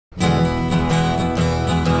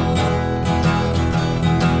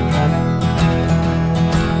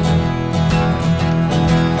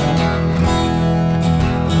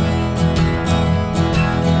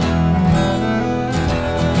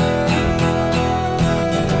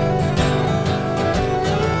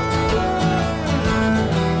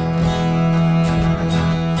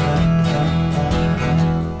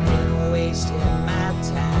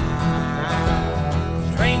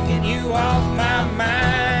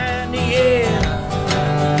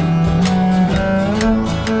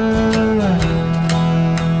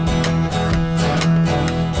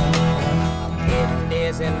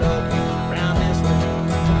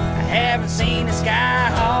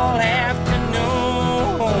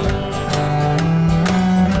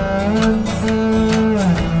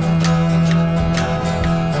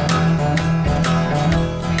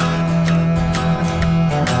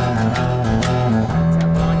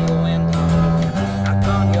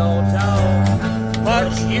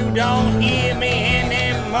you don't hear me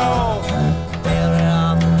anymore. Very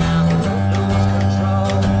often I lose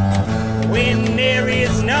control. When there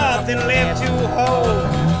is nothing left to hold.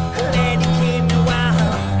 Let you keep me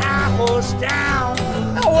while I was down.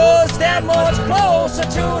 I was that much closer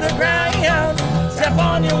to the ground. Tap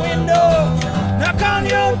on your window, knock on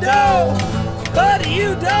your door, but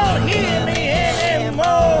you don't hear me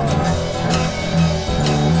anymore.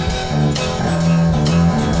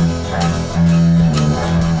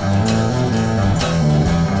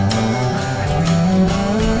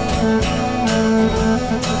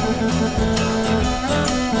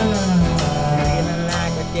 Feeling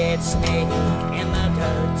like a dead snake in the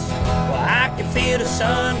dirt. Well, I can feel the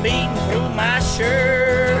sun beating through my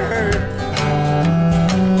shirt.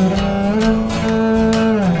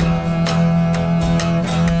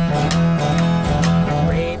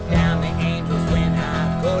 Break down the angels when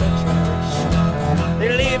I go to church. They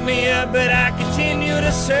leave me up, but I continue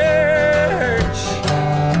to search.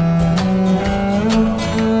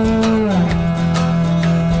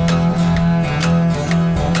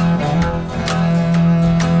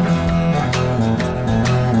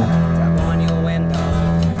 Tap on your window,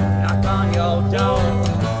 knock on your door.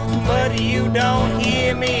 But you don't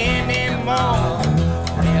hear me anymore.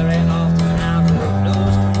 Very often I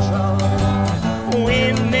lose control.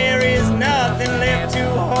 When there is nothing left to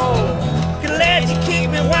hold. Glad you keep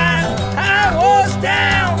me while I was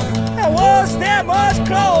down. I was that much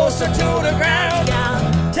closer to the ground.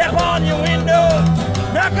 Tap on your window,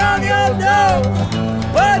 knock on your door,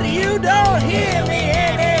 but you don't hear me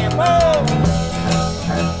anymore.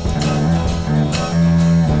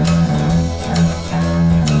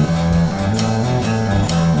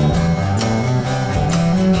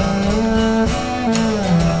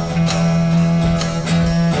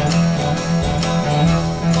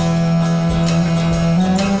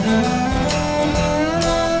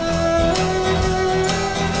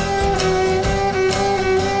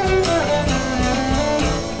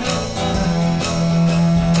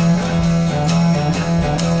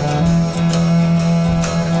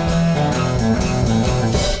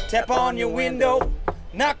 Tap on your window,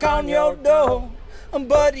 knock on your door,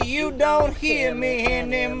 but you don't hear me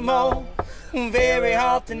anymore. Very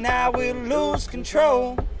often I will lose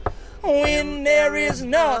control when there is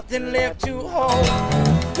nothing left to hold.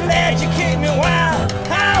 Glad you kicked me while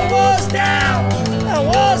I was down. I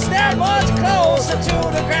was that much closer to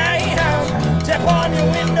the ground. Tap on your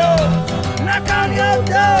window, knock on your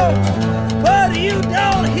door,